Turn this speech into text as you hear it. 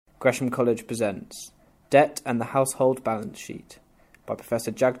Gresham College presents Debt and the Household Balance Sheet by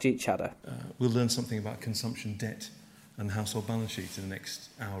Professor Jagjit Chadha. We'll learn something about consumption, debt and the household balance sheet in the next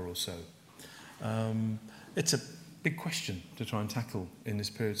hour or so. It's a big question to try and tackle in this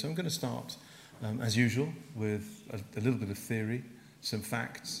period, so I'm going to start, as usual, with a little bit of theory, some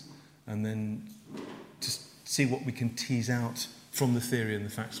facts, and then just see what we can tease out from the theory and the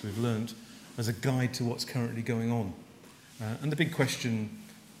facts we've learned as a guide to what's currently going on. And the big question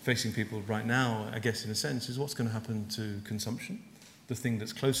facing people right now, I guess in a sense, is what's going to happen to consumption, the thing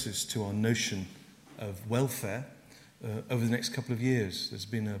that's closest to our notion of welfare over the next couple of years. There's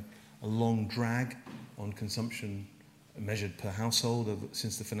been a long drag on consumption measured per household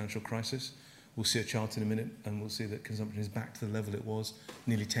since the financial crisis. We'll see a chart in a minute and we'll see that consumption is back to the level it was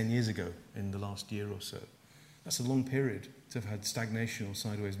nearly 10 years ago in the last year or so. That's a long period to have had stagnation or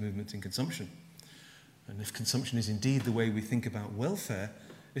sideways movement in consumption. And if consumption is indeed the way we think about welfare,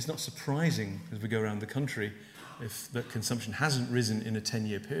 it's not surprising as we go around the country if that consumption hasn't risen in a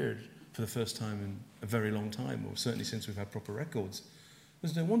 10-year period for the first time in a very long time, or certainly since we've had proper records.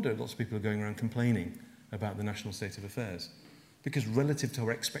 There's no wonder lots of people are going around complaining about the national state of affairs, because relative to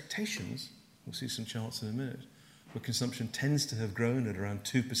our expectations, we'll see some charts in a minute, where consumption tends to have grown at around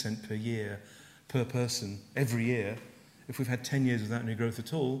 2% per year per person every year. If we've had 10 years without any growth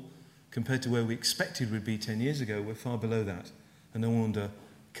at all, compared to where we expected we'd be 10 years ago, we're far below that. And no wonder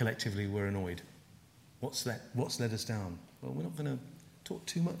collectively we're annoyed. What's led us down? Well, we're not going to talk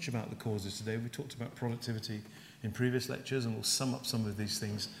too much about the causes today. We talked about productivity in previous lectures, and we'll sum up some of these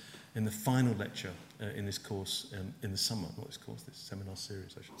things in the final lecture in this course in the summer. Not this course, this seminar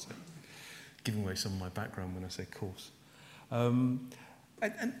series, I should say. Giving away some of my background when I say course. And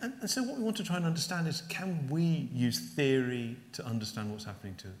so what we want to try and understand is, can we use theory to understand what's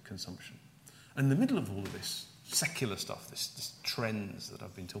happening to consumption? And in the middle of all of this secular stuff, this trends that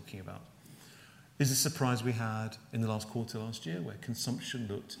I've been talking about, is the surprise we had in the last quarter last year, where consumption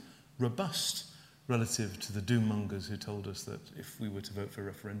looked robust relative to the doommongers who told us that if we were to vote for a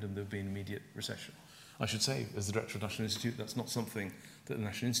referendum, there would be an immediate recession. I should say, as the director of the National Institute, that's not something that the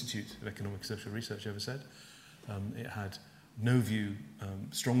National Institute of Economic and Social Research ever said. It had no view,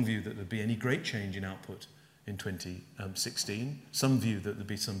 strong view that there'd be any great change in output in 2016, some view that there'd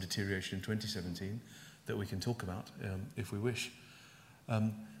be some deterioration in 2017 that we can talk about if we wish.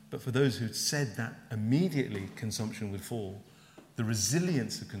 But for those who'd said that immediately consumption would fall, the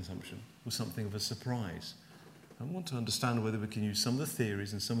resilience of consumption was something of a surprise. I want to understand whether we can use some of the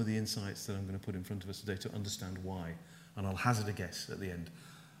theories and some of the insights that I'm going to put in front of us today to understand why. And I'll hazard a guess at the end.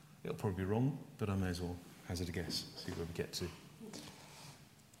 It'll probably be wrong, but I may as well hazard a guess, see where we get to.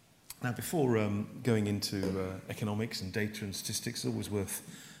 Now, before going into economics and data and statistics, it's always worth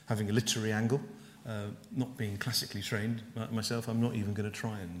having a literary angle. Not being classically trained myself, I'm not even going to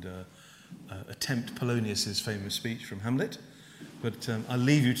try and attempt Polonius's famous speech from Hamlet, but I'll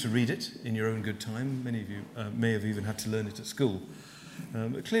leave you to read it in your own good time. Many of you may have even had to learn it at school.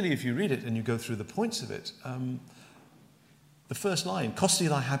 But clearly, if you read it and you go through the points of it, the first line, "Costly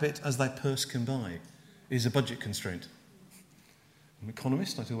thy habit as thy purse can buy," is a budget constraint. I'm an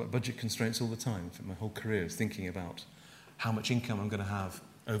economist, I talk about budget constraints all the time. For my whole career is thinking about how much income I'm going to have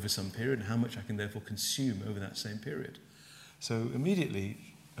over some period and how much I can therefore consume over that same period. So immediately,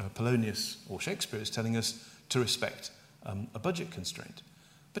 Polonius or Shakespeare is telling us to respect a budget constraint.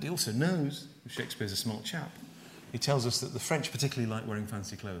 But he also knows, Shakespeare's a smart chap, he tells us that the French particularly like wearing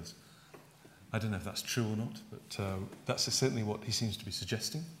fancy clothes. I don't know if that's true or not, but that's certainly what he seems to be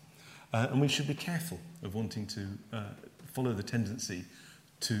suggesting. And we should be careful of wanting to follow the tendency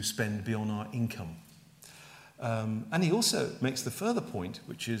to spend beyond our income. And he also makes the further point,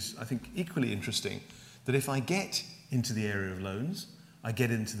 which is, I think, equally interesting, that if I get into the area of loans, I get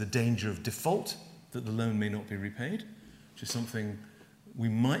into the danger of default, that the loan may not be repaid, which is something we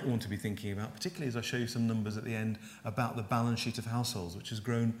might want to be thinking about, particularly as I show you some numbers at the end about the balance sheet of households, which has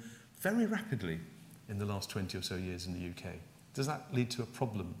grown very rapidly in the last 20 or so years in the UK. Does that lead to a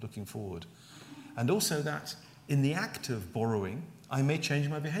problem looking forward? And also that in the act of borrowing, I may change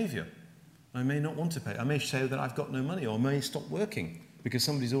my behaviour. I may not want to pay. I may say that I've got no money, or I may stop working because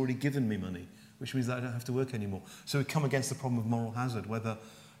somebody's already given me money, which means that I don't have to work anymore. So we come against the problem of moral hazard, whether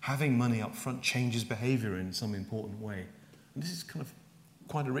having money up front changes behaviour in some important way. And this is kind of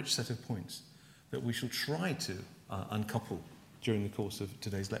quite a rich set of points that we shall try to uncouple during the course of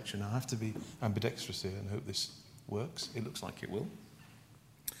today's lecture. Now, I have to be ambidextrous here and hope this works. It looks like it will.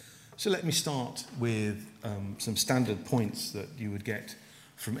 So let me start with some standard points that you would get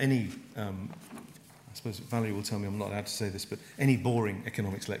from any, I suppose Valerie will tell me I'm not allowed to say this, but any boring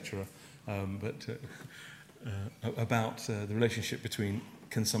economics lecturer, about the relationship between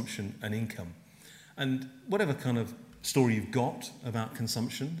consumption and income. And whatever kind of story you've got about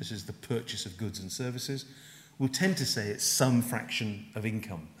consumption, this is the purchase of goods and services, we'll tend to say it's some fraction of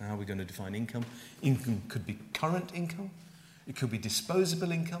income. How are we going to define income? Income could be current income, it could be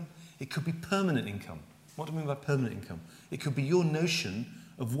disposable income, it could be permanent income. What do I mean by permanent income? It could be your notion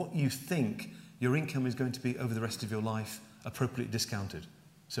of what you think your income is going to be over the rest of your life, appropriately discounted.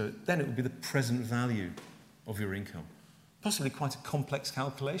 So then it would be the present value of your income. Possibly quite a complex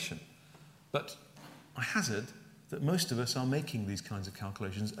calculation. But I hazard that most of us are making these kinds of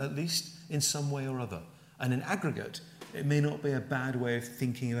calculations, at least in some way or other. And in aggregate, it may not be a bad way of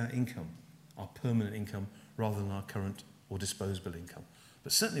thinking about income, our permanent income, rather than our current or disposable income.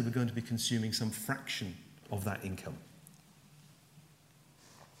 But certainly we're going to be consuming some fraction of that income.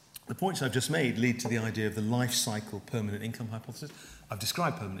 The points I've just made lead to the idea of the life cycle permanent income hypothesis. I've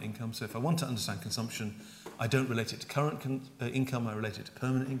described permanent income, so if I want to understand consumption, I don't relate it to current income, I relate it to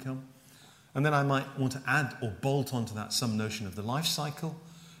permanent income. And then I might want to add or bolt onto that some notion of the life cycle.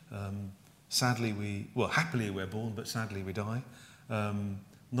 Happily we're born, but sadly we die.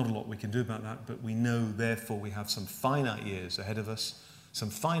 Not a lot we can do about that, but we know, therefore, we have some finite years ahead of us, some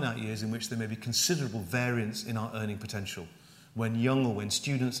finite years in which there may be considerable variance in our earning potential. When young or when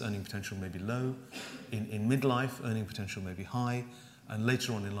students, earning potential may be low. In midlife, earning potential may be high. And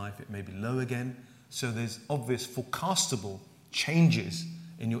later on in life, it may be low again. So there's obvious forecastable changes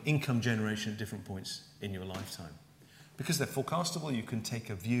in your income generation at different points in your lifetime. Because they're forecastable, you can take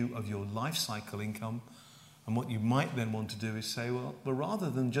a view of your life cycle income. And what you might then want to do is say, well, rather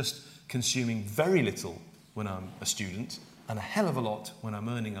than just consuming very little when I'm a student and a hell of a lot when I'm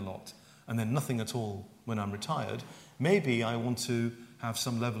earning a lot and then nothing at all when I'm retired, maybe I want to have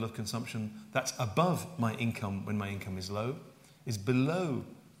some level of consumption that's above my income when my income is low, is below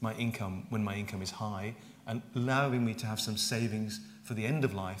my income when my income is high, and allowing me to have some savings for the end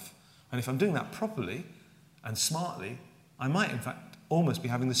of life. And if I'm doing that properly and smartly, I might in fact almost be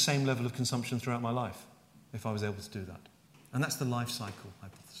having the same level of consumption throughout my life if I was able to do that. And that's the life cycle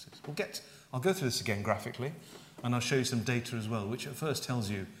hypothesis. I'll go through this again graphically, and I'll show you some data as well, which at first tells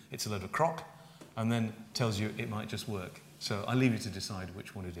you it's a load of crock, and then tells you it might just work. So I'll leave you to decide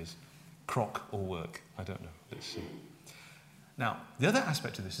which one it is, crock or work. I don't know. Let's see. Now, the other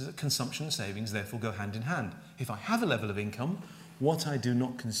aspect of this is that consumption and savings therefore go hand in hand. If I have a level of income, what I do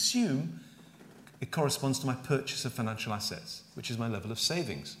not consume, it corresponds to my purchase of financial assets, which is my level of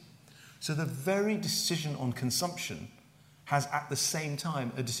savings. So the very decision on consumption has at the same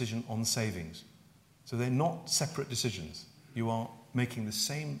time a decision on savings. So they're not separate decisions. You are making the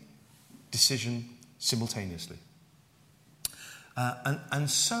same decision simultaneously. And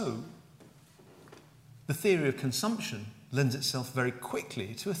so the theory of consumption lends itself very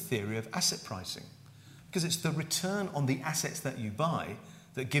quickly to a theory of asset pricing, because it's the return on the assets that you buy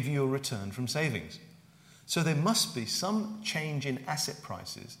that give you a return from savings. So there must be some change in asset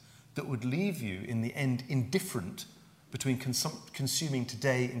prices that would leave you in the end indifferent between consuming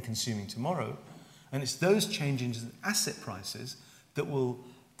today and consuming tomorrow. And it's those changes in asset prices that will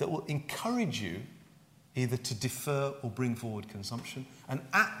encourage you either to defer or bring forward consumption. And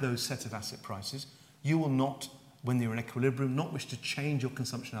at those set of asset prices, you will not, when you're in equilibrium, not wish to change your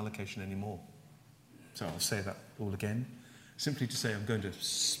consumption allocation anymore. So I'll say that all again. Simply to say I'm going to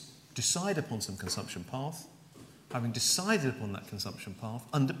decide upon some consumption path. Having decided upon that consumption path,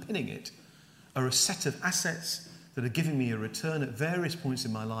 underpinning it are a set of assets that are giving me a return at various points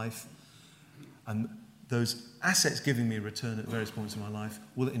in my life, and those assets giving me a return at various points in my life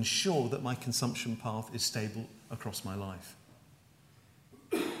will ensure that my consumption path is stable across my life.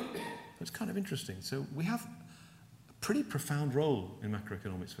 It's kind of interesting. So we have a pretty profound role in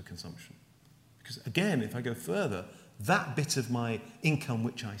macroeconomics for consumption. Because again, if I go further, that bit of my income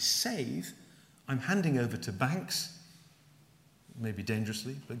which I save, I'm handing over to banks, maybe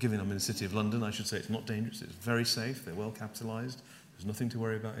dangerously, but given I'm in the City of London, I should say it's not dangerous, it's very safe, they're well capitalised, there's nothing to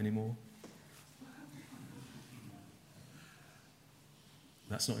worry about anymore.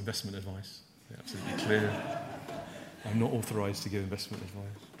 That's not investment advice, they're absolutely clear. I'm not authorised to give investment advice.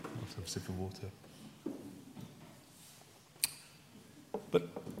 I'll have a sip of water. But,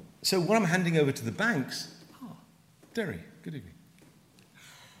 so what I'm handing over to the banks, Derry, good evening.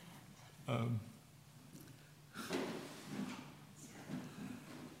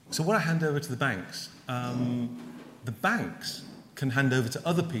 So what I hand over to the banks can hand over to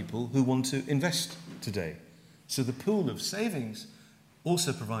other people who want to invest today. So the pool of savings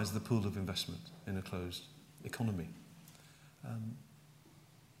also provides the pool of investment in a closed economy.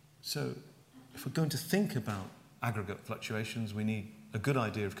 So if we're going to think about aggregate fluctuations, we need a good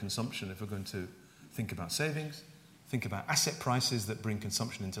idea of consumption if we're going to think about savings, think about asset prices that bring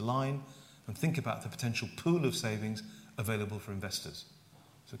consumption into line, and think about the potential pool of savings available for investors.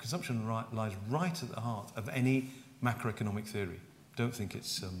 So consumption lies right at the heart of any macroeconomic theory. Don't think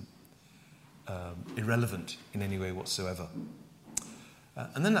it's irrelevant in any way whatsoever.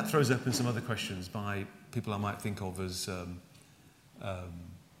 And then that throws open some other questions by people I might think of as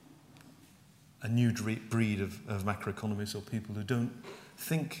a new breed of macroeconomists, or people who don't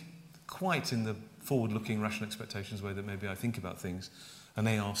think quite in the forward-looking rational expectations way that maybe I think about things. And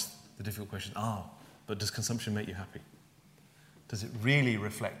they ask the difficult question, but does consumption make you happy? Does it really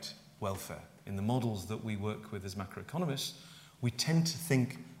reflect welfare? In the models that we work with as macroeconomists, we tend to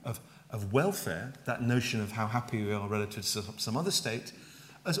think of welfare, that notion of how happy we are relative to some other state,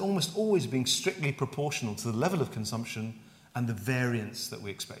 as almost always being strictly proportional to the level of consumption and the variance that we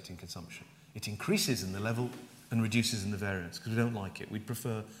expect in consumption. It increases in the level and reduces in the variance because we don't like it. We'd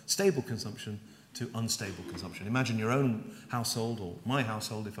prefer stable consumption to unstable consumption. Imagine your own household, or my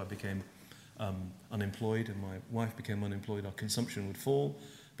household, if I became unemployed and my wife became unemployed, our consumption would fall.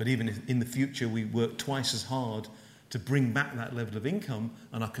 But even if in the future we work twice as hard to bring back that level of income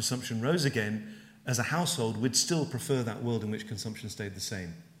and our consumption rose again, as a household, we'd still prefer that world in which consumption stayed the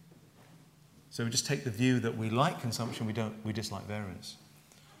same. So we just take the view that we like consumption, we dislike variance.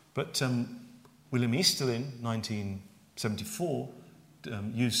 But William Easterlin, 1974,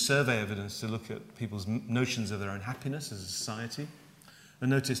 used survey evidence to look at people's notions of their own happiness as a society, and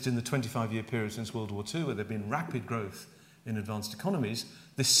noticed in the 25-year period since World War II, where there had been rapid growth in advanced economies,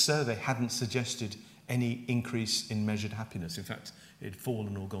 this survey hadn't suggested any increase in measured happiness. In fact, it had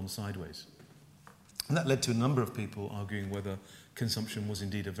fallen or gone sideways. And that led to a number of people arguing whether consumption was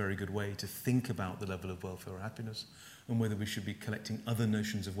indeed a very good way to think about the level of welfare or happiness, and whether we should be collecting other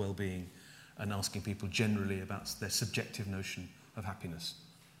notions of well-being and asking people generally about their subjective notion of happiness.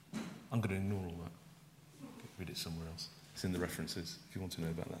 I'm going to ignore all that. Read it somewhere else. It's in the references if you want to know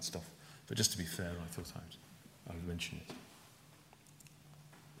about that stuff. But just to be fair, I thought I would mention it.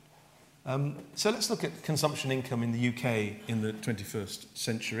 So let's look at consumption income in the UK in the 21st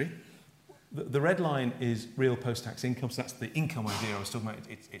century. The red line is real post-tax income, so that's the income idea I was talking about.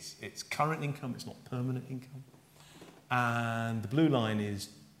 It's current income, it's not permanent income. And the blue line is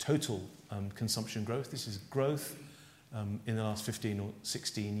total consumption growth. This is growth in the last 15 or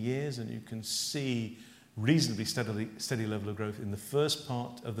 16 years, and you can see reasonably steady level of growth in the first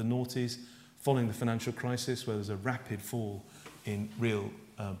part of the noughties, following the financial crisis, where there's a rapid fall in real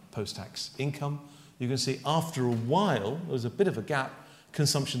post-tax income. You can see after a while, there was a bit of a gap,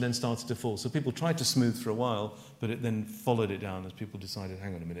 consumption then started to fall. So people tried to smooth for a while, but it then followed it down as people decided,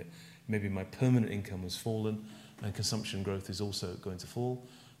 hang on a minute, maybe my permanent income has fallen and consumption growth is also going to fall.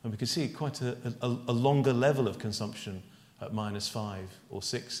 And we can see quite a longer level of consumption at -5 or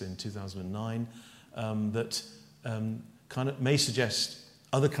 6 in 2009 that kind of may suggest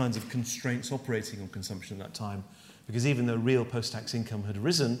other kinds of constraints operating on consumption at that time, because even though real post-tax income had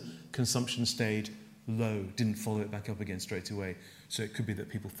risen, consumption stayed low, didn't follow it back up again straight away. So it could be that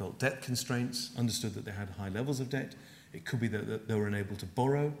people felt debt constraints, understood that they had high levels of debt. It could be that they were unable to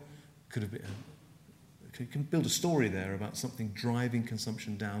borrow. Could have been, you can build a story there about something driving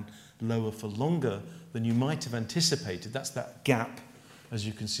consumption down lower for longer than you might have anticipated. That's that gap, as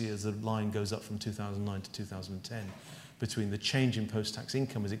you can see as the line goes up from 2009 to 2010, between the change in post-tax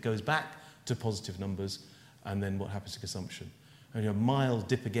income as it goes back to positive numbers and then what happens to consumption. And a mild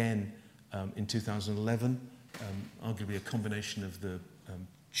dip again in 2011, arguably a combination of the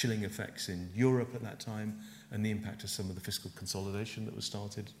chilling effects in Europe at that time and the impact of some of the fiscal consolidation that was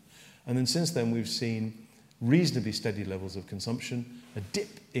started. And then since then we've seen reasonably steady levels of consumption, a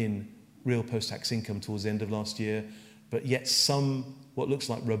dip in real post-tax income towards the end of last year, but yet some what looks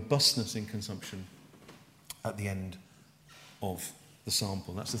like robustness in consumption at the end of the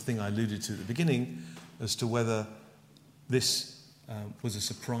sample. That's the thing I alluded to at the beginning as to whether this was a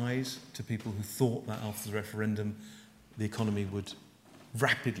surprise to people who thought that after the referendum the economy would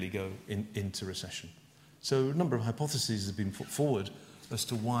rapidly go into recession. So a number of hypotheses have been put forward as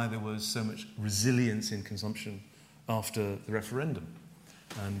to why there was so much resilience in consumption after the referendum.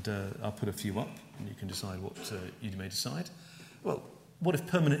 And I'll put a few up and you can decide what you may decide. Well, what if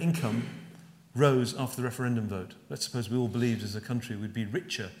permanent income rose after the referendum vote? Let's suppose we all believed as a country we'd be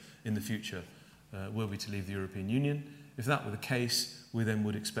richer in the future were we to leave the European Union. If that were the case, we then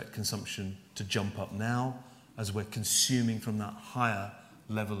would expect consumption to jump up now as we're consuming from that higher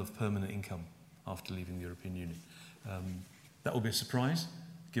level of permanent income after leaving the European Union. That will be a surprise,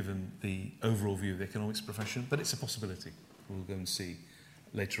 given the overall view of the economics profession, but it's a possibility. We'll go and see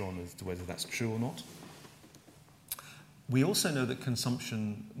later on as to whether that's true or not. We also know that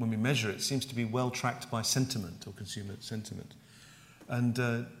consumption, when we measure it, seems to be well tracked by sentiment or consumer sentiment. And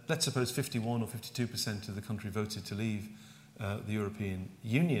let's suppose 51 or 52% of the country voted to leave the European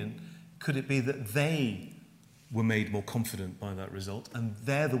Union. Could it be that they were made more confident by that result and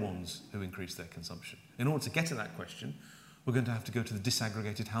they're the ones who increased their consumption? In order to get to that question, we're going to have to go to the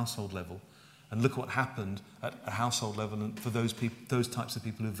disaggregated household level and look what happened at a household level and for those types of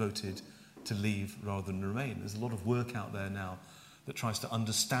people who voted to leave rather than remain. There's a lot of work out there now that tries to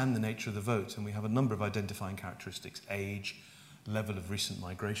understand the nature of the vote, and we have a number of identifying characteristics: age, level of recent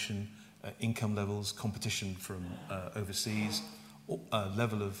migration, income levels, competition from overseas,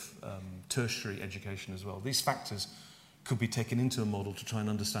 level of tertiary education as well. These factors could be taken into a model to try and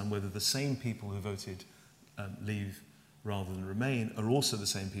understand whether the same people who voted leave rather than remain are also the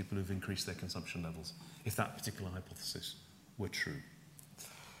same people who've increased their consumption levels, if that particular hypothesis were true.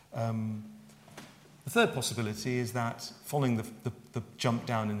 The third possibility is that following the jump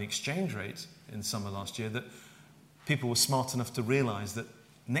down in the exchange rate in summer last year, that people were smart enough to realise that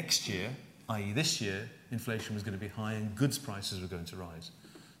next year, i.e. this year, inflation was going to be high and goods prices were going to rise.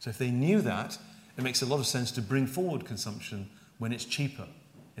 So if they knew that, it makes a lot of sense to bring forward consumption when it's cheaper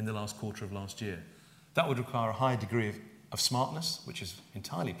in the last quarter of last year. That would require a high degree of smartness, which is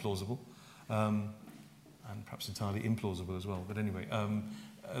entirely plausible, and perhaps entirely implausible as well. But anyway,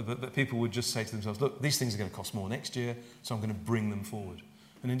 but people would just say to themselves, look, these things are going to cost more next year, so I'm going to bring them forward.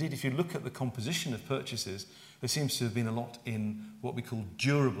 And indeed, if you look at the composition of purchases, there seems to have been a lot in what we call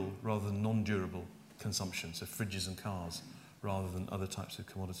durable rather than non-durable consumption, so fridges and cars, rather than other types of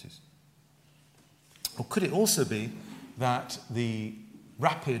commodities. Or could it also be that the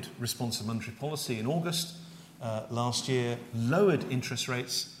rapid response of monetary policy in August last year lowered interest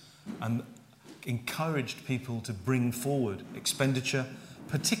rates and encouraged people to bring forward expenditure,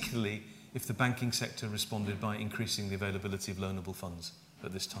 particularly if the banking sector responded by increasing the availability of loanable funds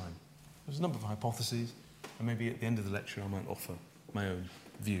at this time? There's a number of hypotheses, and maybe at the end of the lecture I might offer my own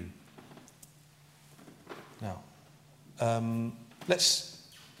view. Now, let's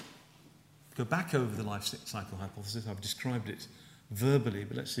go back over the life cycle hypothesis. I've described it verbally,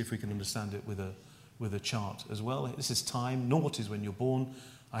 but let's see if we can understand it with a chart as well. This is time. Naught is when you're born.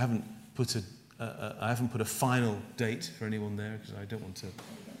 I haven't put a final date for anyone there because I don't want to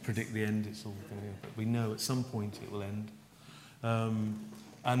predict the end. It's all going to, but we know at some point it will end.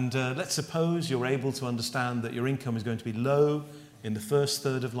 Let's suppose you're able to understand that your income is going to be low in the first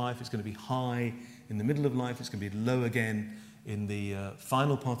third of life. It's going to be high in the middle of life. It's going to be low again in the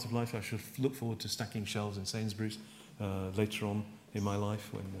final part of life. I should look forward to stacking shelves in Sainsbury's later on in my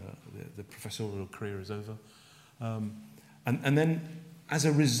life when the professorial career is over. And then, as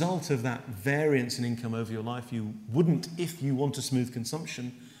a result of that variance in income over your life, you wouldn't, if you want to smooth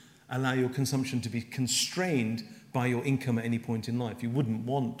consumption, allow your consumption to be constrained by your income at any point in life. You wouldn't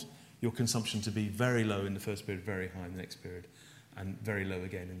want your consumption to be very low in the first period, very high in the next period, and very low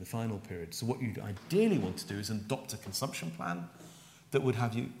again in the final period. So what you'd ideally want to do is adopt a consumption plan that would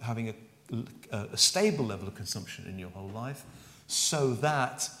have you having a stable level of consumption in your whole life, so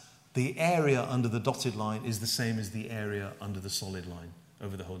that the area under the dotted line is the same as the area under the solid line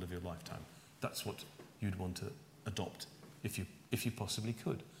over the whole of your lifetime. That's what you'd want to adopt if you possibly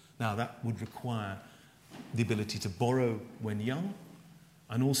could. Now, that would require the ability to borrow when young,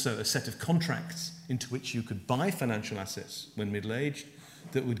 and also a set of contracts into which you could buy financial assets when middle-aged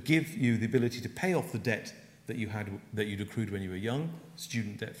that would give you the ability to pay off the debt that you'd accrued when you were young,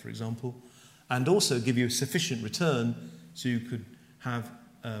 student debt, for example, and also give you a sufficient return so you could have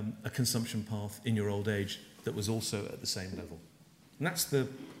a consumption path in your old age that was also at the same level. And that's the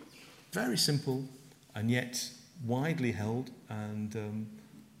very simple and yet widely held and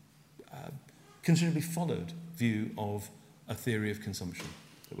considerably followed view of a theory of consumption,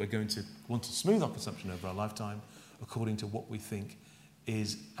 that we're going to want to smooth our consumption over our lifetime according to what we think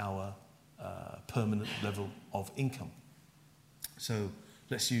is our permanent level of income. So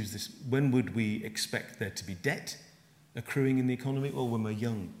let's use this. When would we expect there to be debt accruing in the economy? Well, when we're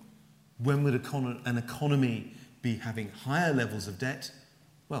young. When would an economy be having higher levels of debt?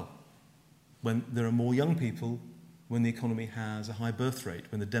 Well, when there are more young people, when the economy has a high birth rate,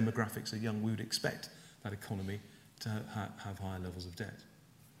 when the demographics are young, we would expect that economy to have higher levels of debt.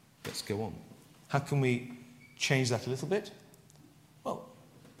 Let's go on. How can we change that a little bit? Well,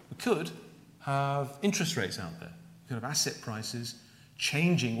 we could have interest rates out there. We could have asset prices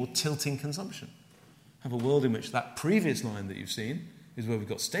changing or tilting consumption. Have a world in which that previous line that you've seen is where we've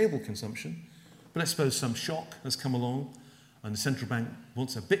got stable consumption, but let's suppose some shock has come along and the central bank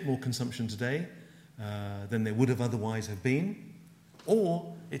wants a bit more consumption today than they would have otherwise have been,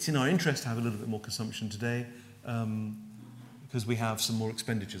 or it's in our interest to have a little bit more consumption today because we have some more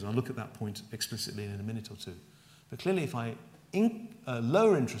expenditures. I'll look at that point explicitly in a minute or two. But clearly, if I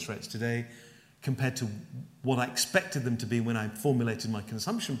lower interest rates today compared to what I expected them to be when I formulated my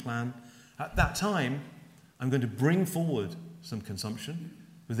consumption plan, at that time, I'm going to bring forward some consumption.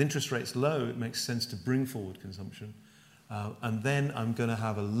 With interest rates low, it makes sense to bring forward consumption. And then I'm going to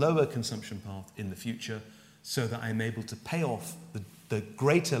have a lower consumption path in the future so that I'm able to pay off the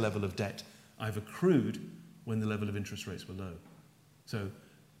greater level of debt I've accrued when the level of interest rates were low. So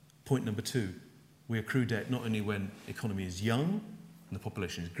point number 2, we accrue debt not only when the economy is young and the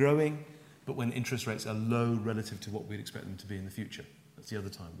population is growing, but when interest rates are low relative to what we'd expect them to be in the future. That's the other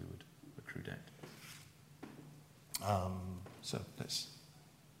time we would accrue debt. So let's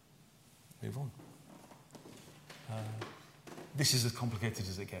move on. This is as complicated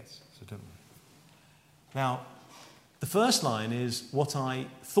as it gets, so don't worry. Now, the first line is what I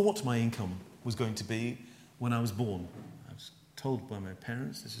thought my income was going to be when I was born. I was told by my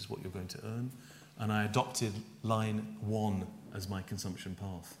parents, this is what you're going to earn, and I adopted line 1 as my consumption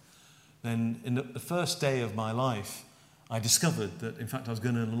path. Then, in the first day of my life, I discovered that, in fact, I was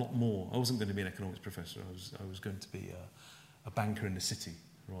going to earn a lot more. I wasn't going to be an economics professor. I was going to be a banker in the city,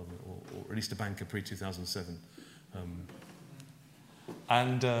 rather, or at least a banker pre-2007.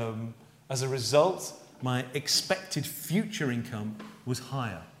 As a result, my expected future income was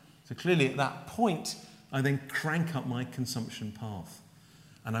higher. So clearly at that point, I then crank up my consumption path.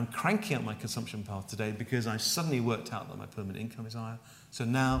 And I'm cranking up my consumption path today because I suddenly worked out that my permanent income is higher. So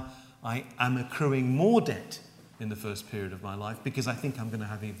now I am accruing more debt in the first period of my life because I think I'm going to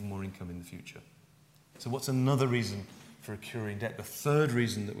have even more income in the future. So what's another reason for accruing debt? The third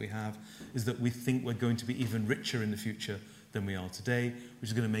reason that we have is that we think we're going to be even richer in the future than we are today, which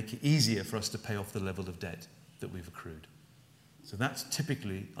is going to make it easier for us to pay off the level of debt that we've accrued. So that's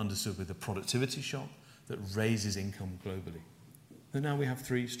typically understood with a productivity shock that raises income globally. And now we have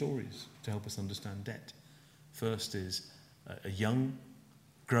 3 stories to help us understand debt. First is a young,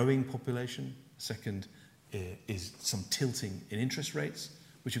 growing population. Second is some tilting in interest rates,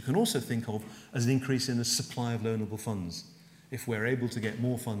 which you can also think of as an increase in the supply of loanable funds. If we're able to get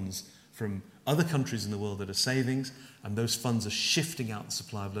more funds from other countries in the world that are savings, and those funds are shifting out the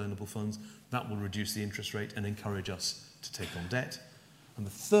supply of loanable funds, that will reduce the interest rate and encourage us to take on debt. And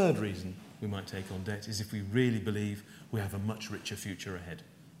the third reason we might take on debt is if we really believe we have a much richer future ahead.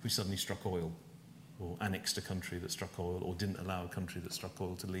 If we suddenly struck oil, or annexed a country that struck oil, or didn't allow a country that struck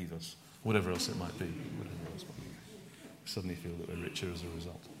oil to leave us, whatever else it might be. We suddenly feel that we're richer as a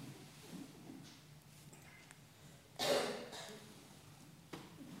result.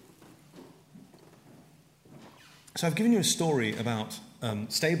 So I've given you a story about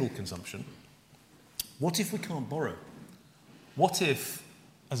stable consumption. What if we can't borrow? What if,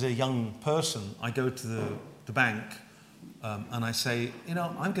 as a young person, I go to the bank and I say,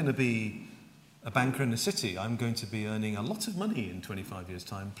 I'm going to be a banker in the city. I'm going to be earning a lot of money in 25 years'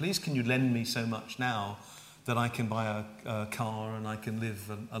 time. Please, can you lend me so much now that I can buy a car and I can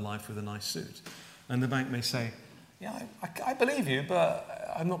live a life with a nice suit? And the bank may say, yeah, I believe you,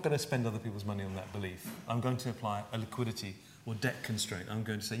 but I'm not going to spend other people's money on that belief. I'm going to apply a liquidity or debt constraint. I'm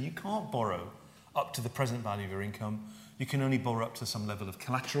going to say you can't borrow up to the present value of your income. You can only borrow up to some level of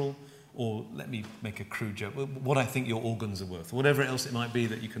collateral, or let me make a crude joke, what I think your organs are worth, or whatever else it might be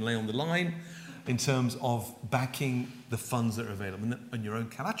that you can lay on the line in terms of backing the funds that are available. And your own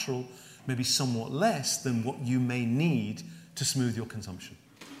collateral may be somewhat less than what you may need to smooth your consumption.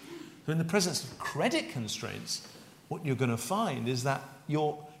 So in the presence of credit constraints, what you're going to find is that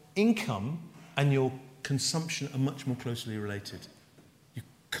your income and your consumption are much more closely related. You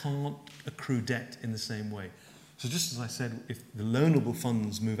can't accrue debt in the same way. So just as I said, if the loanable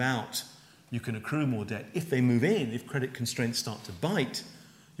funds move out, you can accrue more debt. If they move in, if credit constraints start to bite,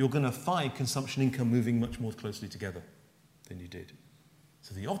 you're going to find consumption income moving much more closely together than you did.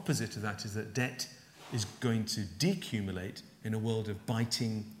 So the opposite of that is that debt is going to decumulate in a world of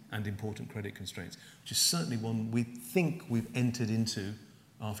biting and important credit constraints, which is certainly one we think we've entered into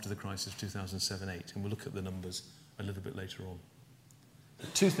after the crisis of 2007-8, and we'll look at the numbers a little bit later on. The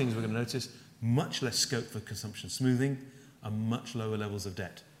 2 things we're going to notice: much less scope for consumption smoothing and much lower levels of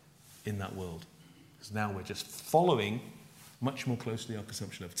debt in that world. Because now we're just following much more closely our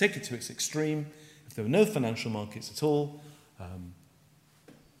consumption level. Take it to its extreme. If there were no financial markets at all,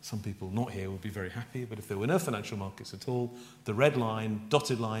 some people not here would be very happy, but if there were no financial markets at all, the red line,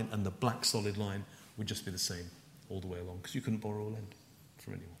 dotted line, and the black solid line would just be the same all the way along, because you couldn't borrow or lend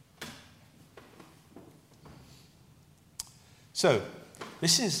from anyone. So,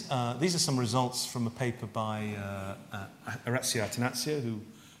 these are some results from a paper by Orazio Attanasio, who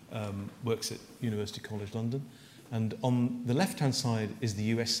works at University College London. And on the left-hand side is the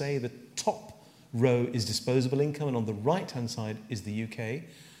USA. The top row is disposable income, and on the right-hand side is the UK.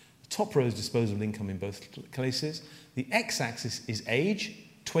 The top row is disposable income in both cases. The x-axis is age.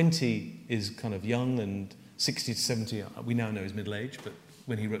 20 is kind of young, and 60 to 70 we now know is middle age, but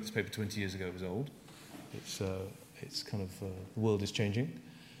when he wrote this paper 20 years ago it was old. It's kind of, the world is changing.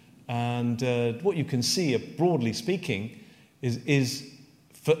 And what you can see, broadly speaking, is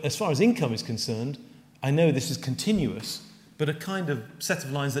as far as income is concerned, I know this is continuous, but a kind of set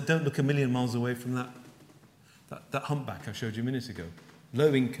of lines that don't look a million miles away from that humpback I showed you a minute ago.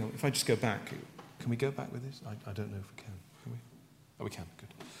 Low income. If I just go back, can we go back with this? I don't know if we can. Can we? Oh, we can. Good.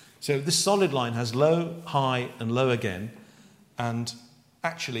 So this solid line has low, high, and low again. And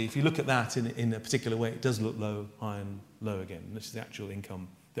actually, if you look at that in a particular way, it does look low, high, and low again. This is the actual income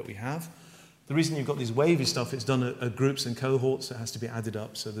that we have. The reason you've got these wavy stuff, it's done at groups and cohorts, so it has to be added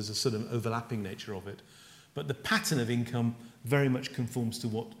up, so there's a sort of overlapping nature of it. But the pattern of income very much conforms to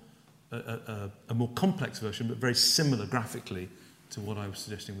what a more complex version, but very similar graphically to what I was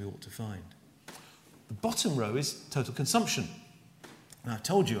suggesting we ought to find. The bottom row is total consumption. Now, I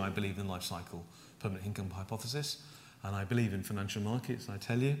told you I believe in life cycle permanent income hypothesis, and I believe in financial markets, I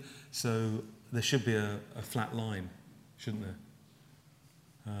tell you. So there should be a flat line, shouldn't there?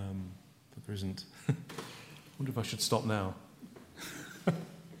 But there isn't. I wonder if I should stop now.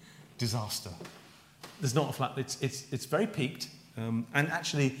 Disaster. There's not a flat. It's very peaked, and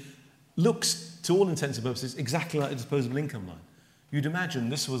actually looks, to all intents and purposes, exactly like the disposable income line. You'd imagine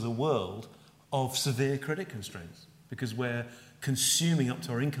this was a world of severe credit constraints because we're consuming up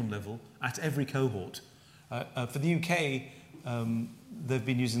to our income level at every cohort. For the UK, they've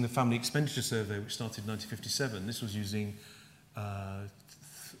been using the Family Expenditure Survey, which started in 1957. This was using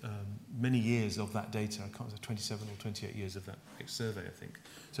many years of that data. I can't remember, 27 or 28 years of that survey, I think.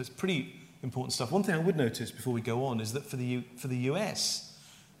 So it's pretty important stuff. One thing I would notice before we go on is that for the US,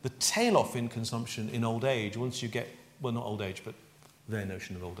 the tail-off in consumption in old age, once you get, well, not old age, but their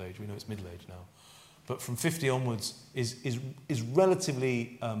notion of old age, we know it's middle age now, but from 50 onwards is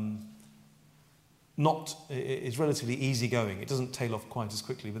relatively is relatively easygoing. It doesn't tail off quite as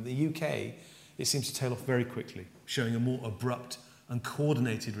quickly, but the UK, it seems to tail off very quickly, showing a more abrupt and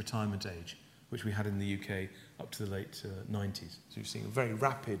coordinated retirement age, which we had in the UK up to the late 90s. So you're seeing a very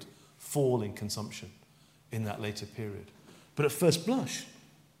rapid fall in consumption in that later period. But at first blush,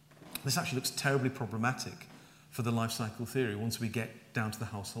 this actually looks terribly problematic for the life cycle theory once we get down to the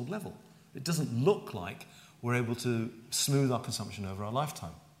household level. It doesn't look like we're able to smooth our consumption over our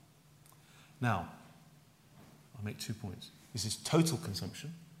lifetime. Now, I'll make 2 points. This is total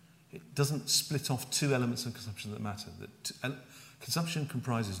consumption. It doesn't split off two elements of consumption that matter. Consumption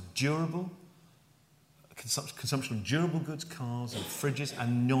comprises consumption of durable goods, cars and fridges,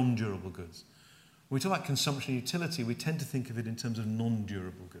 and non-durable goods. When we talk about consumption and utility, we tend to think of it in terms of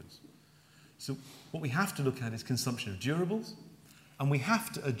non-durable goods. So what we have to look at is consumption of durables, and we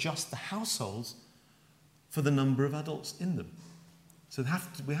have to adjust the households for the number of adults in them. So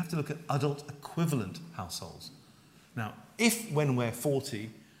we have to look at adult equivalent households. Now, if when we're 40,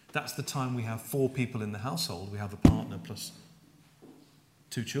 that's the time we have 4 people in the household, we have a partner plus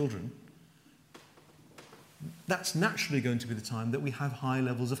 2 children, that's naturally going to be the time that we have high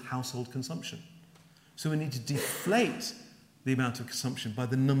levels of household consumption. So we need to deflate the amount of consumption by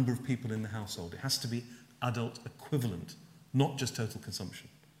the number of people in the household. It has to be adult equivalent, not just total consumption.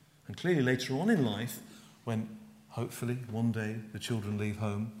 And clearly later on in life, when hopefully one day the children leave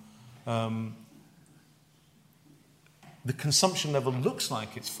home, the consumption level looks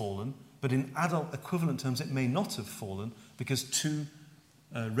like it's fallen, but in adult equivalent terms it may not have fallen because 2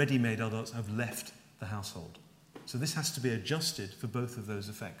 ready-made adults have left the household. So this has to be adjusted for both of those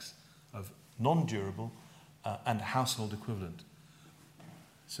effects of non-durable and household equivalent.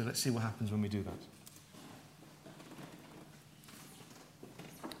 So let's see what happens when we do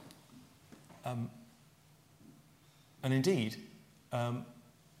that. And indeed,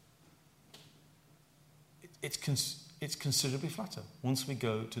 it's considerably flatter. Once we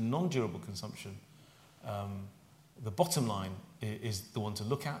go to non-durable consumption, the bottom line is the one to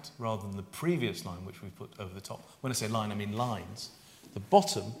look at rather than the previous line which we put over the top. When I say line, I mean lines. The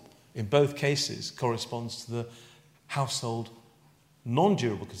bottom, in both cases, corresponds to the household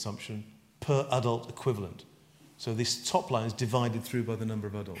non-durable consumption per adult equivalent. So this top line is divided through by the number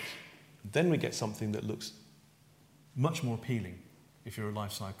of adults. Then we get something that looks much more appealing if you're a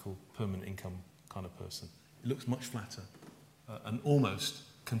life cycle permanent income kind of person. It looks much flatter and almost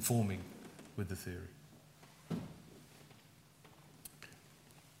conforming with the theory.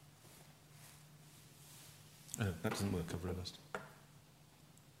 Oh, that doesn't work, I've realised.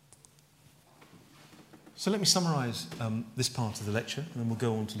 So let me summarise this part of the lecture, and then we'll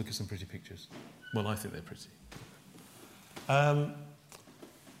go on to look at some pretty pictures. Well, I think they're pretty.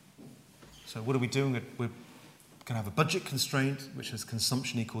 So what are we doing? We're going to have a budget constraint, which has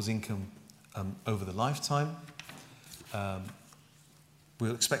consumption equals income over the lifetime.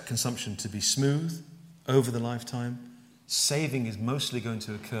 We'll expect consumption to be smooth over the lifetime. Saving is mostly going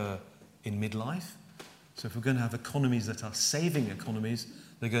to occur in midlife. So if we're going to have economies that are saving economies,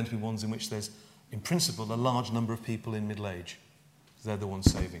 they're going to be ones in which there's, in principle, a large number of people in middle age. They're the ones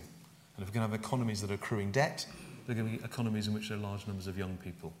saving. And if we're going to have economies that are accruing debt, they're going to be economies in which there are large numbers of young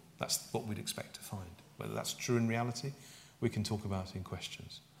people. That's what we'd expect to find. Whether that's true in reality, we can talk about in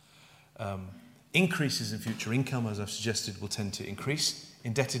questions. Increases in future income, as I've suggested, will tend to increase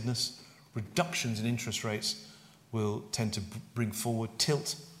indebtedness. Reductions in interest rates will tend to bring forward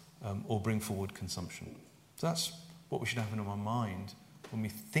tilt or bring forward consumption. So that's what we should have in our mind when we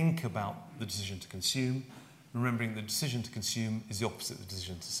think about the decision to consume, remembering the decision to consume is the opposite of the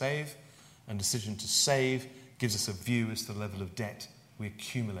decision to save, and decision to save gives us a view as to the level of debt we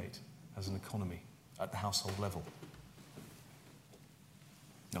accumulate as an economy at the household level.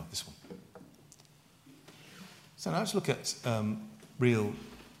 No, this one. So now let's look at real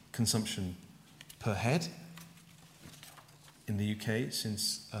consumption per head in the UK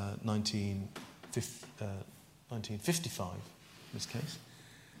since 1955, in this case.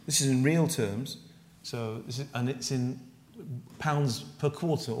 This is in real terms, so and it's in pounds per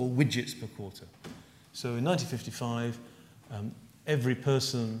quarter or widgets per quarter. So in 1955, every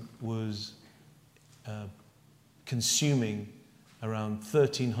person was consuming around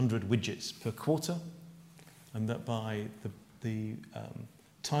 1,300 widgets per quarter, and that by the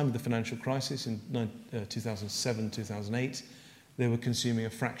time of the financial crisis in 2007, 2008, they were consuming a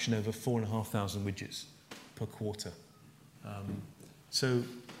fraction over 4,500 widgets per quarter. So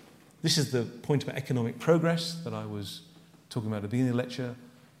this is the point about economic progress that I was talking about at the beginning of the lecture.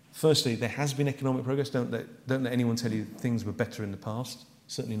 Firstly, there has been economic progress. Don't let anyone tell you things were better in the past,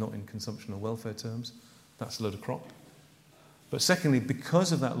 certainly not in consumption or welfare terms. That's a load of crop. But secondly,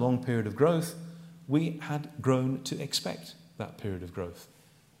 because of that long period of growth, we had grown to expect that period of growth.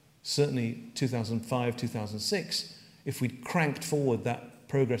 Certainly 2005, 2006, if we'd cranked forward that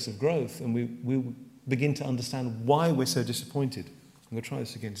progress of growth and we begin to understand why we're so disappointed. I'm going to try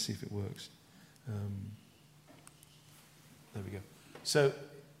this again to see if it works. There we go. So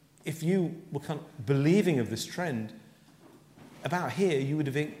if you were kind of believing of this trend, about here you would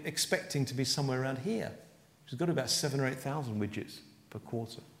have been expecting to be somewhere around here, which has got about 7,000 or 8,000 widgets per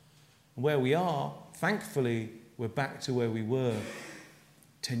quarter. And where we are, thankfully, we're back to where we were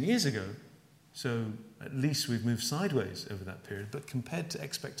 10 years ago. So at least we've moved sideways over that period. But compared to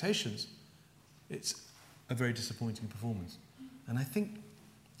expectations, it's a very disappointing performance. And I think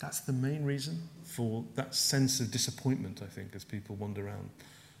that's the main reason for that sense of disappointment, I think, as people wander around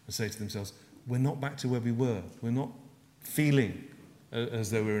and say to themselves, we're not back to where we were. We're not feeling as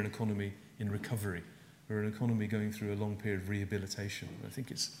though we're an economy in recovery. We're an economy going through a long period of rehabilitation. I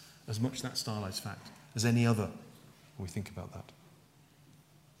think it's as much that stylized fact as any other when we think about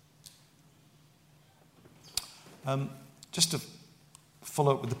that. Just to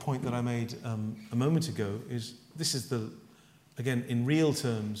follow up with the point that I made a moment ago, is this is again, in real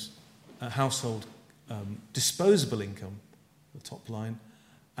terms, household disposable income, the top line,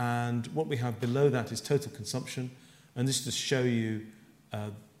 and what we have below that is total consumption, and this is to show you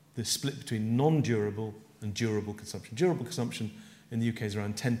the split between non-durable and durable consumption. Durable consumption in the UK is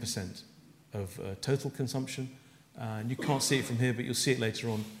around 10% of total consumption, and you can't see it from here, but you'll see it later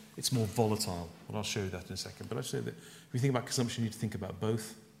on. It's more volatile, and I'll show you that in a second. But I'll show you that if you think about consumption, you need to think about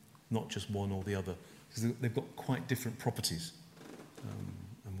both, not just one or the other, because they've got quite different properties.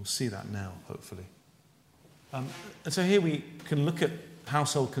 And we'll see that now, hopefully. And so here we can look at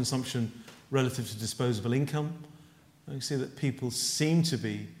household consumption relative to disposable income. And you see that people seem to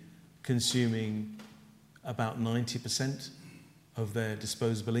be consuming about 90% of their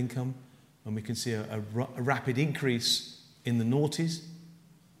disposable income. And we can see a rapid increase in the noughties,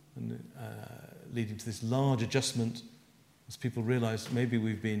 and leading to this large adjustment as people realise maybe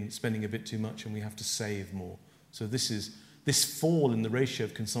we've been spending a bit too much and we have to save more. So this fall in the ratio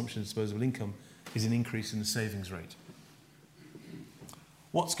of consumption to disposable income is an increase in the savings rate.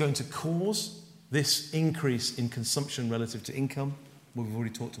 What's going to cause this increase in consumption relative to income? Well, we've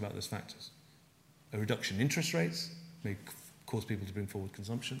already talked about those factors. A reduction in interest rates may cause people to bring forward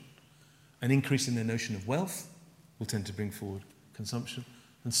consumption. An increase in their notion of wealth will tend to bring forward consumption.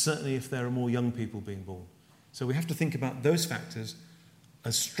 And certainly if there are more young people being born. So we have to think about those factors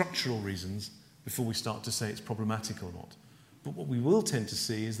as structural reasons before we start to say it's problematic or not. But what we will tend to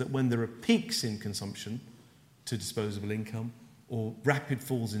see is that when there are peaks in consumption, to disposable income, or rapid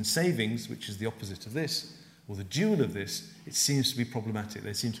falls in savings, which is the opposite of this, or the dual of this, it seems to be problematic.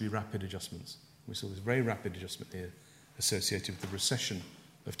 There seem to be rapid adjustments. We saw this very rapid adjustment here associated with the recession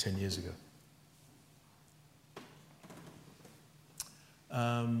of 10 years ago.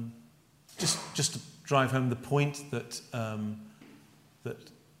 Just to drive home the point that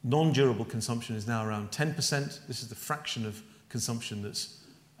non-durable consumption is now around 10%. This is the fraction of consumption that's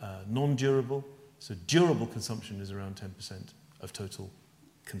non-durable. So durable consumption is around 10% of total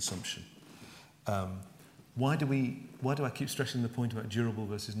consumption. Why do I keep stressing the point about durable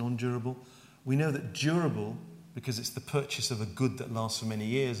versus non-durable? We know that durable, because it's the purchase of a good that lasts for many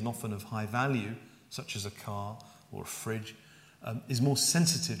years and often of high value, such as a car or a fridge, is more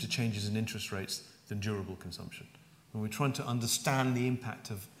sensitive to changes in interest rates than durable consumption. When we're trying to understand the impact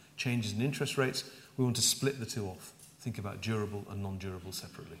of changes in interest rates, we want to split the two off. Think about durable and non-durable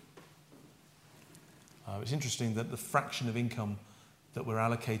separately. It's interesting that the fraction of income that we're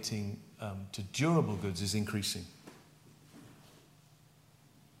allocating to durable goods is increasing.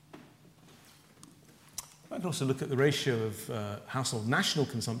 I'd also look at the ratio of household national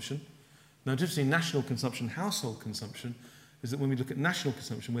consumption. Now, the difference between national consumption and household consumption is that when we look at national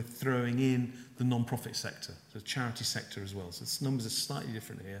consumption, we're throwing in the non-profit sector, the charity sector as well. So the numbers are slightly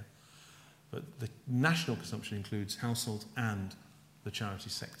different here. But the national consumption includes households and the charity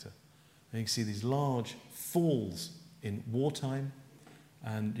sector. And you can see these large falls in wartime,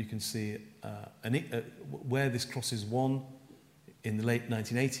 and you can see where this crosses 1 in the late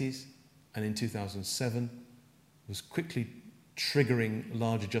 1980s and in 2007 was quickly triggering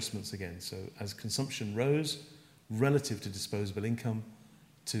large adjustments again. So as consumption rose relative to disposable income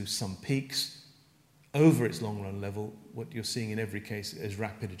to some peaks over its long-run level, what you're seeing in every case is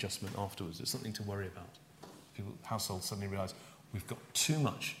rapid adjustment afterwards. It's something to worry about. Households suddenly realise we've got too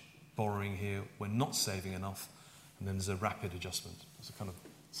much borrowing here, we're not saving enough, and then there's a rapid adjustment. It's a kind of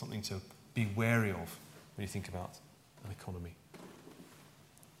something to be wary of when you think about an economy.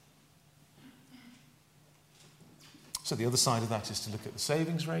 So the other side of that is to look at the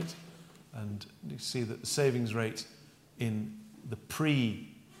savings rate, and you see that the savings rate in the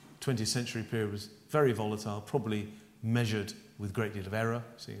pre-20th century period was very volatile, probably measured with a great deal of error,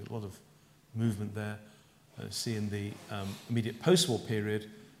 seeing a lot of movement there. See in the immediate post-war period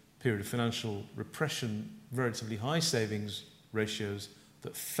of financial repression, relatively high savings ratios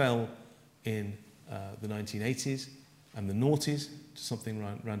that fell in the 1980s and the noughties to something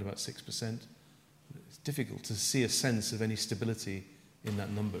around about 6%. It's difficult to see a sense of any stability in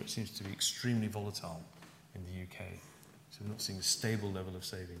that number. It seems to be extremely volatile in the UK. So we're not seeing a stable level of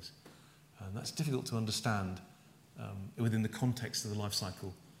savings. And that's difficult to understand within the context of the life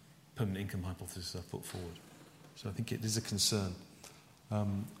cycle permanent income hypothesis I've put forward. So I think it is a concern.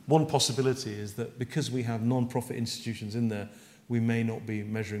 One possibility is that because we have non-profit institutions in there, we may not be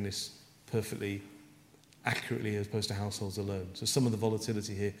measuring this perfectly accurately as opposed to households alone. So some of the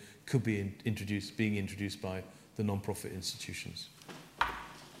volatility here could be being introduced by the non-profit institutions.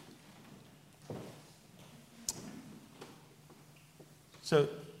 So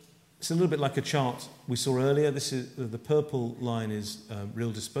it's a little bit like a chart we saw earlier. This is the purple line is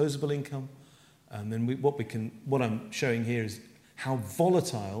real disposable income, and then what I'm showing here is how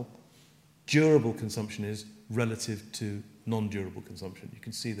volatile durable consumption is relative to non-durable consumption. You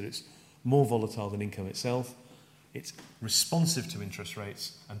can see that it's more volatile than income itself. It's responsive to interest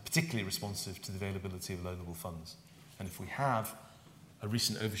rates and particularly responsive to the availability of loanable funds. And if we have a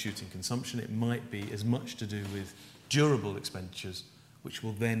recent overshooting consumption, it might be as much to do with durable expenditures, which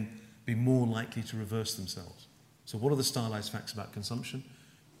will then be more likely to reverse themselves. So what are the stylized facts about consumption?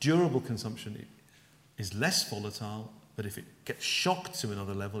 Durable consumption is less volatile, but if it gets shocked to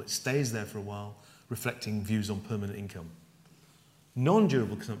another level, it stays there for a while, reflecting views on permanent income.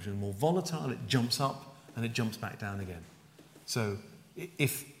 Non-durable consumption is more volatile, it jumps up and it jumps back down again. So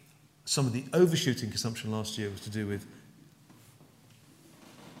if some of the overshooting consumption last year was to do with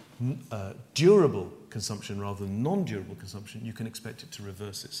durable consumption rather than non-durable consumption, you can expect it to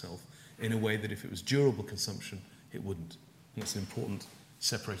reverse itself in a way that if it was durable consumption, it wouldn't. And that's an important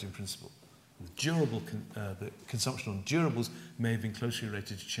separating principle. The consumption on durables may have been closely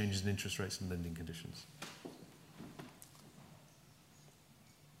related to changes in interest rates and lending conditions.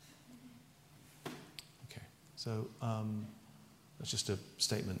 Okay, so that's just a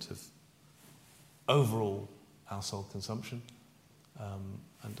statement of overall household consumption.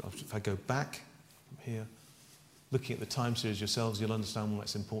 And if I go back from here, looking at the time series yourselves, you'll understand why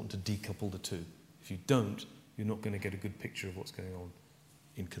it's important to decouple the two. If you don't, you're not going to get a good picture of what's going on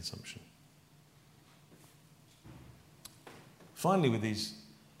in consumption. Finally, with these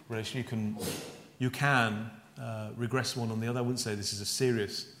relations, you can regress one on the other. I wouldn't say this is a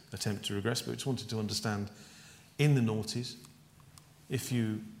serious attempt to regress, but we just wanted to understand in the noughties, if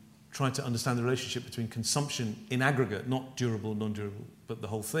you try to understand the relationship between consumption in aggregate, not durable, non-durable, but the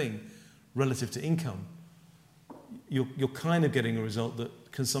whole thing, relative to income, you're kind of getting a result that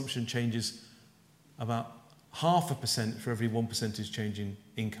consumption changes about 0.5% for every 1% change in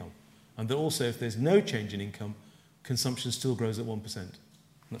income. And that also, if there's no change in income, consumption still grows at 1%. And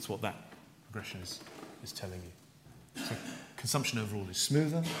that's what that regression is telling you. So consumption overall is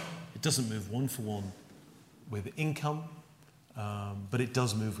smoother. It doesn't move one for one with income, but it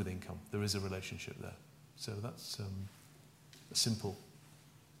does move with income. There is a relationship there. So that's a simple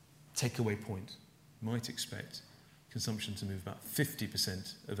takeaway point. You might expect consumption to move about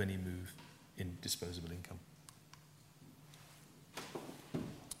 50% of any move in disposable income.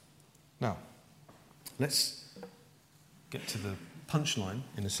 Now, let's get to the punchline,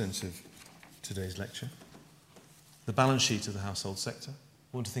 in a sense, of today's lecture. The balance sheet of the household sector.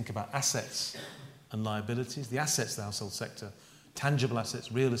 We want to think about assets and liabilities. The assets of the household sector, tangible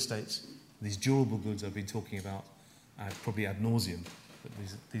assets, real estate, these durable goods I've been talking about, probably ad nauseum, but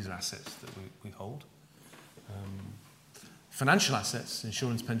these are assets that we hold. Financial assets,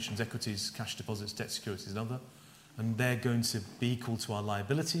 insurance, pensions, equities, cash deposits, debt securities and other, and they're going to be equal to our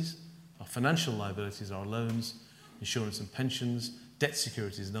liabilities. Our financial liabilities are our loans, insurance and pensions, debt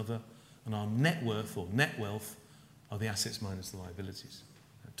securities and other, and our net worth or net wealth are the assets minus the liabilities.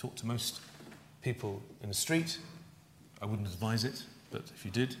 I talk to most people in the street. I wouldn't advise it, but if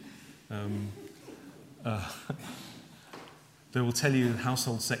you did, they will tell you the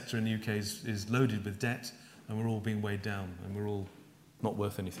household sector in the UK is loaded with debt, and we're all being weighed down, and we're all not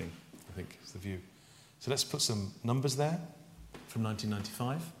worth anything, I think, is the view. So let's put some numbers there from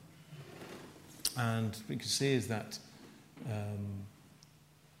 1995. And what you can see is that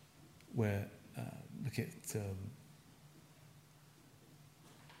we're looking at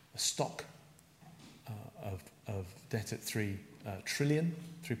a stock of debt at 3 trillion,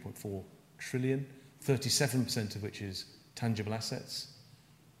 3.4 trillion, 37% of which is tangible assets.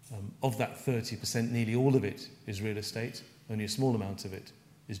 Of that 30%, nearly all of it is real estate, only a small amount of it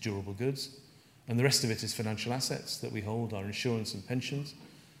is durable goods, and the rest of it is financial assets that we hold, our insurance and pensions.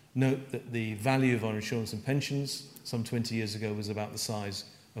 Note that the value of our insurance and pensions some 20 years ago was about the size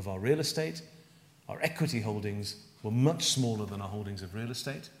of our real estate. Our equity holdings were much smaller than our holdings of real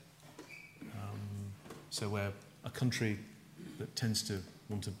estate. So we're a country that tends to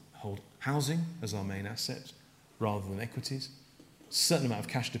want to hold housing as our main asset rather than equities. A certain amount of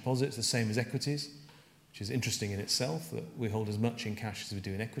cash deposits, the same as equities, which is interesting in itself, that we hold as much in cash as we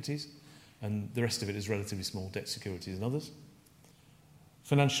do in equities, and the rest of it is relatively small debt securities and others.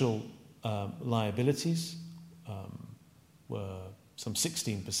 Financial liabilities were some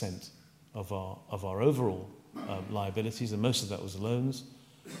 16% of our overall liabilities, and most of that was loans.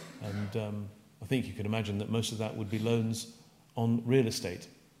 And I think you can imagine that most of that would be loans on real estate,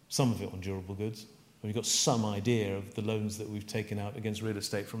 some of it on durable goods. And we've got some idea of the loans that we've taken out against real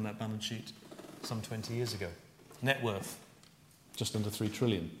estate from that balance sheet some 20 years ago. Net worth, just under 3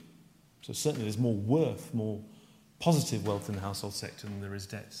 trillion. So certainly there's more worth, more positive wealth in the household sector than there is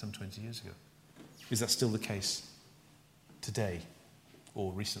debt some 20 years ago. Is that still the case today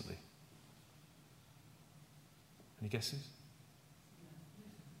or recently? Any guesses?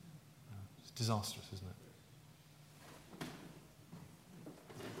 It's disastrous, isn't it?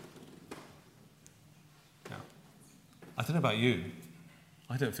 Now, I don't know about you,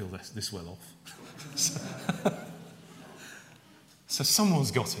 I don't feel this well off. So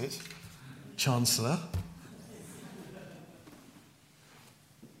someone's got it. Chancellor.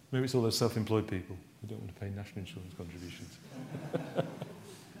 Maybe it's all those self-employed people who don't want to pay national insurance contributions.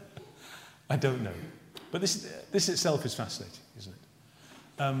 I don't know. But this itself is fascinating, isn't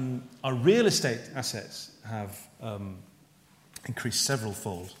it? Our real estate assets have increased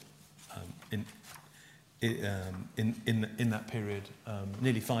several-fold in that period,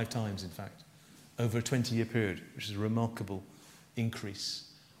 nearly 5 times, in fact, over a 20-year period, which is a remarkable increase.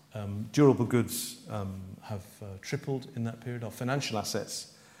 Durable goods have tripled in that period. Our financial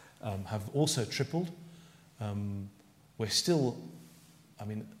assets have also tripled. We're still,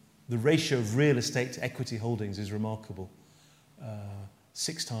 the ratio of real estate to equity holdings is remarkable.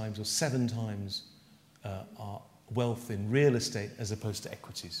 6 times or 7 times our wealth in real estate as opposed to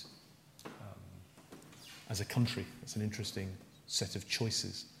equities. As a country, it's an interesting set of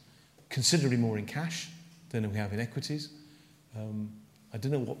choices. Considerably more in cash than we have in equities. I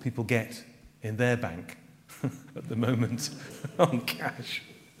don't know what people get in their bank at the moment on cash.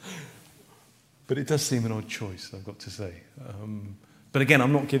 But it does seem an odd choice, I've got to say. But again,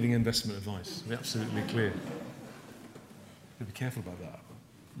 I'm not giving investment advice, to be absolutely clear. Be careful about that.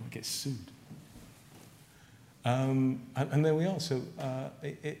 You might get sued. And there we are. So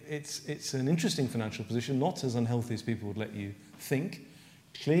it's an interesting financial position, not as unhealthy as people would let you think.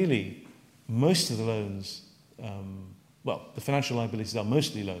 Clearly, most of the loans, the financial liabilities are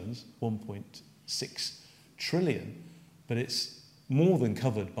mostly loans, 1.6 trillion, but it's more than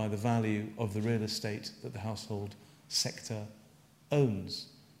covered by the value of the real estate that the household sector owns.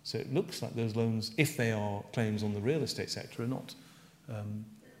 So it looks like those loans, if they are claims on the real estate sector, are not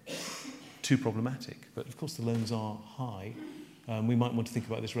too problematic. But of course the loans are high. We might want to think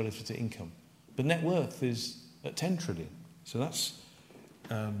about this relative to income. But net worth is at 10 trillion. So that's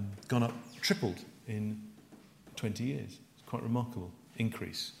gone up, tripled in 20 years. It's quite a remarkable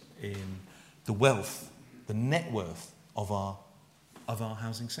increase in the wealth, the net worth of our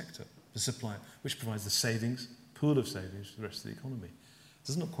housing sector, the supply, which provides the savings, pool of savings for the rest of the economy.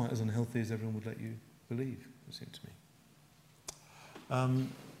 It's not quite as unhealthy as everyone would let you believe, it seems to me.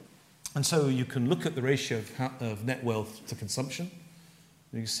 And so you can look at the ratio of net wealth to consumption.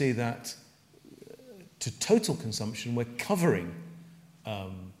 You can see that to total consumption, we're covering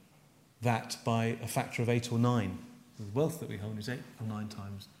that by a factor of 8 or 9. The wealth that we own is 8 or 9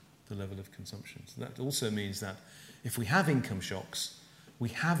 times the level of consumption. So that also means that if we have income shocks, we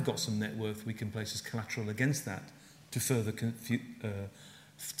have got some net worth we can place as collateral against that to further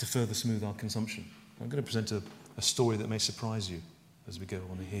smooth our consumption. I'm going to present a story that may surprise you as we go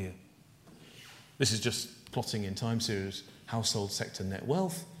on here. This is just plotting in time series household sector net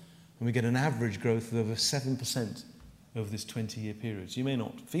wealth, and we get an average growth of over 7% over this 20-year period. So you may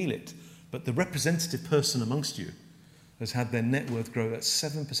not feel it, but the representative person amongst you has had their net worth grow at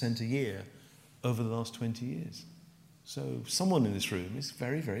 7% a year over the last 20 years. So someone in this room is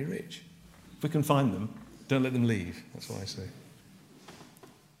very, very rich. If we can find them, don't let them leave. That's what I say.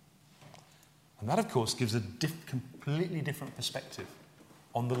 And that, of course, gives a completely different perspective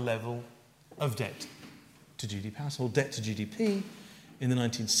on the level of debt to GDP. Household debt to GDP in the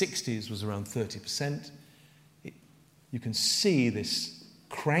 1960s was around 30%. You can see this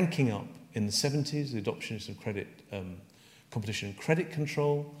cranking up in the 70s, the adoption of credit, competition and credit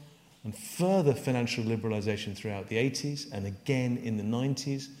control, and further financial liberalisation throughout the 80s, and again in the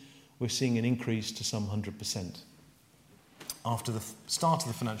 90s, we're seeing an increase to some 100%. After the start of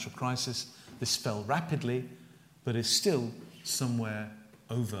the financial crisis, this fell rapidly, but is still somewhere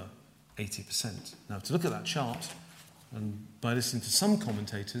over 80%. Now, to look at that chart, and by listening to some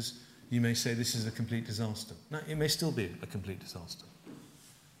commentators, you may say this is a complete disaster. Now, it may still be a complete disaster,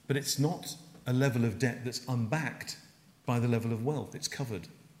 but it's not a level of debt that's unbacked by the level of wealth. It's covered.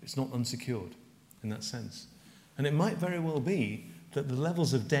 It's not unsecured in that sense. And it might very well be that the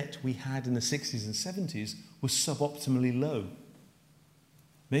levels of debt we had in the 60s and 70s were suboptimally low.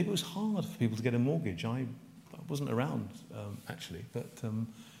 Maybe it was hard for people to get a mortgage. I wasn't around, actually, but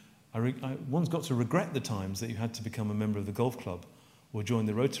I once got to regret the times that you had to become a member of the golf club or join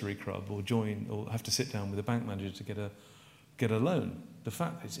the Rotary Club or have to sit down with a bank manager to get a loan. The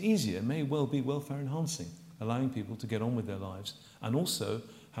fact that it's easier may well be welfare enhancing, allowing people to get on with their lives and also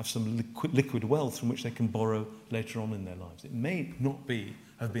have some liquid wealth from which they can borrow later on in their lives. It may not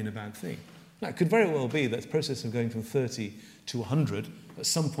have been a bad thing. Now, it could very well be that the process of going from 30 to 100, at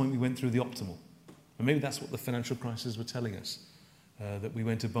some point we went through the optimal. And maybe that's what the financial crisis were telling us, that we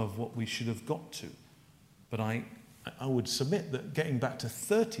went above what we should have got to. But I would submit that getting back to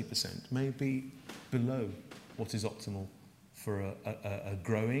 30% may be below what is optimal for a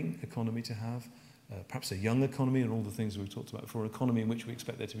growing economy to have, perhaps a young economy and all the things we've talked about, for an economy in which we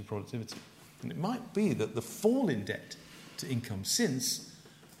expect there to be productivity. And it might be that the fall in debt to income since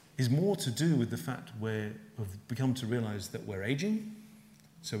is more to do with the fact we've become to realise that we're ageing,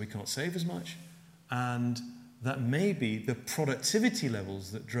 so we can't save as much, and that maybe the productivity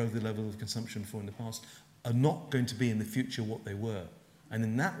levels that drove the level of consumption for in the past are not going to be in the future what they were. And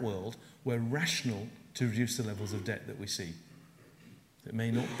in that world, we're rational to reduce the levels of debt that we see. It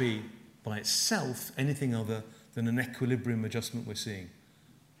may not be by itself anything other than an equilibrium adjustment we're seeing.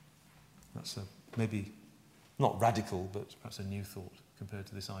 That's maybe not radical, but perhaps a new thought compared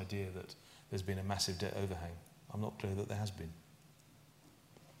to this idea that there's been a massive debt overhang. I'm not clear that there has been.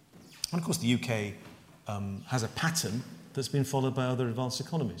 And of course the UK has a pattern that's been followed by other advanced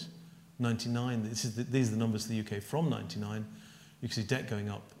economies. 99, these are the numbers for the UK from 99. You can see debt going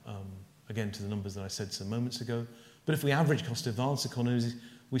up, again, to the numbers that I said some moments ago. But if we average cost advanced economies,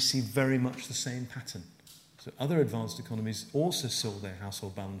 we see very much the same pattern. So other advanced economies also saw their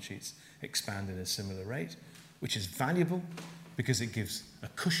household balance sheets expand at a similar rate, which is valuable because it gives a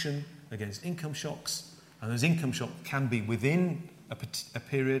cushion against income shocks. And those income shocks can be within a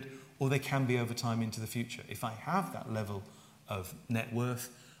period, or they can be over time into the future. If I have that level of net worth.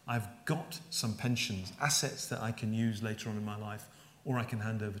 I've got some pensions, assets that I can use later on in my life, or I can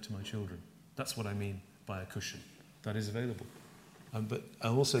hand over to my children. That's what I mean by a cushion. That is available. But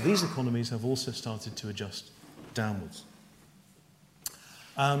also, these economies have also started to adjust downwards.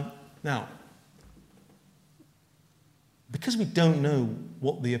 Now, because we don't know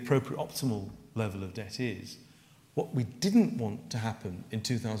what the appropriate optimal level of debt is, what we didn't want to happen in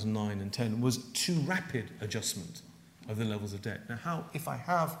 2009 and 10 was too rapid adjustment of the levels of debt. Now, if I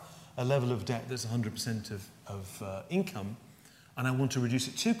have a level of debt that's 100% of income, and I want to reduce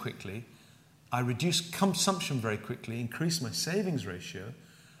it too quickly, I reduce consumption very quickly, increase my savings ratio,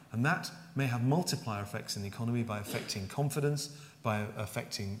 and that may have multiplier effects in the economy by affecting confidence, by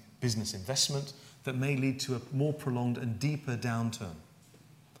affecting business investment, that may lead to a more prolonged and deeper downturn.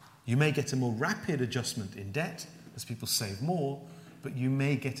 You may get a more rapid adjustment in debt as people save more, but you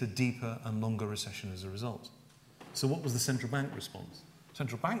may get a deeper and longer recession as a result. So what was the central bank response?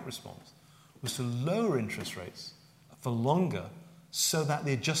 Central bank response was to lower interest rates for longer so that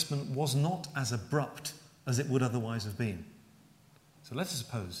the adjustment was not as abrupt as it would otherwise have been. So let's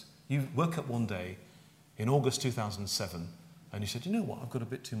suppose you woke up one day in August 2007 and you said, you know what, I've got a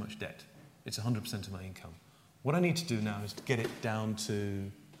bit too much debt. It's 100% of my income. What I need to do now is to get it down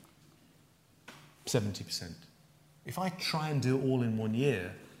to 70%. If I try and do it all in 1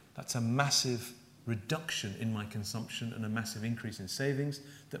 year, that's a massive reduction in my consumption and a massive increase in savings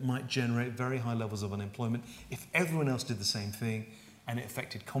that might generate very high levels of unemployment if everyone else did the same thing, and it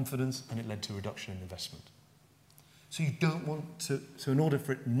affected confidence and it led to a reduction in investment. So you don't want to, so in order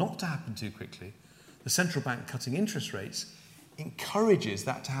for it not to happen too quickly, the central bank cutting interest rates encourages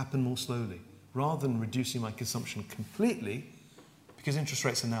that to happen more slowly. Rather than reducing my consumption completely, because interest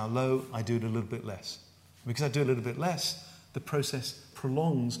rates are now low, I do it a little bit less. Because I do a little bit less, the process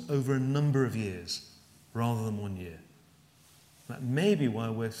prolongs over a number of years rather than 1 year. That may be why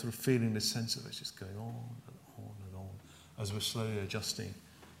we're sort of feeling this sense of it's just going on and on and on as we're slowly adjusting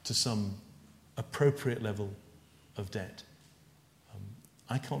to some appropriate level of debt.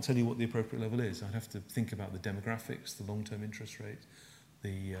 I can't tell you what the appropriate level is. I'd have to think about the demographics, the long-term interest rate,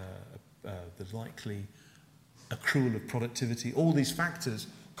 the likely accrual of productivity. All these factors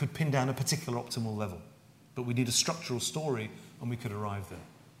could pin down a particular optimal level. But we need a structural story and we could arrive there.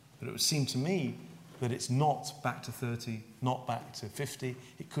 But it would seem to me that it's not back to 30, not back to 50.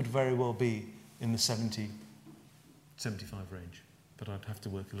 It could very well be in the 70, 75 range. But I'd have to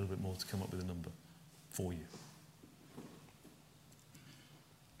work a little bit more to come up with a number for you.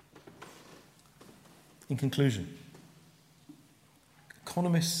 In conclusion,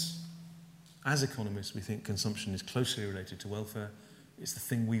 as economists, we think consumption is closely related to welfare. It's the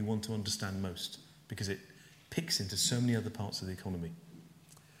thing we want to understand most because it picks into so many other parts of the economy.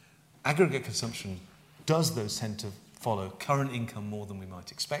 Aggregate consumption does, though, tend to follow current income more than we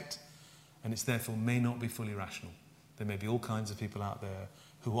might expect, and it's therefore may not be fully rational. There may be all kinds of people out there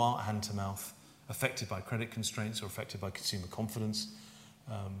who are hand-to-mouth, affected by credit constraints or affected by consumer confidence,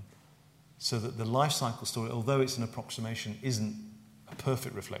 so that the life cycle story, although it's an approximation, isn't a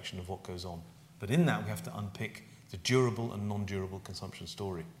perfect reflection of what goes on. But in that, we have to unpick the durable and non-durable consumption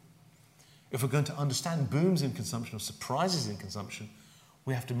story. If we're going to understand booms in consumption or surprises in consumption,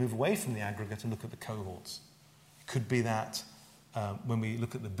 we have to move away from the aggregate and look at the cohorts. It could be that when we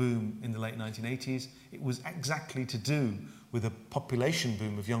look at the boom in the late 1980s, it was exactly to do with a population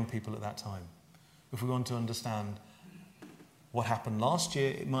boom of young people at that time. If we want to understand what happened last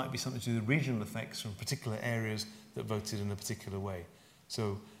year, it might be something to do with regional effects from particular areas that voted in a particular way.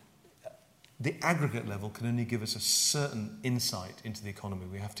 So the aggregate level can only give us a certain insight into the economy.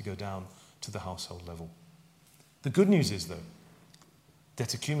 We have to go down to the household level. The good news is, though,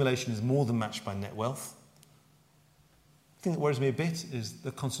 debt accumulation is more than matched by net wealth. The thing that worries me a bit is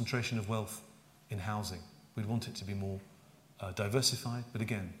the concentration of wealth in housing. We'd want it to be more diversified, but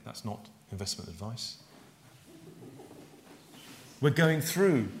again, that's not investment advice. We're going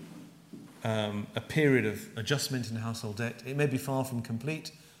through a period of adjustment in household debt. It may be far from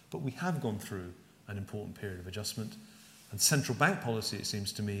complete, but we have gone through an important period of adjustment. And central bank policy, it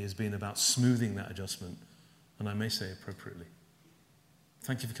seems to me, has been about smoothing that adjustment, and I may say appropriately.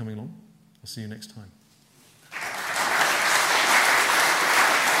 Thank you for coming along. I'll see you next time.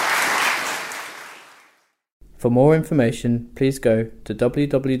 For more information, please go to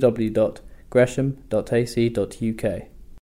www.gresham.ac.uk.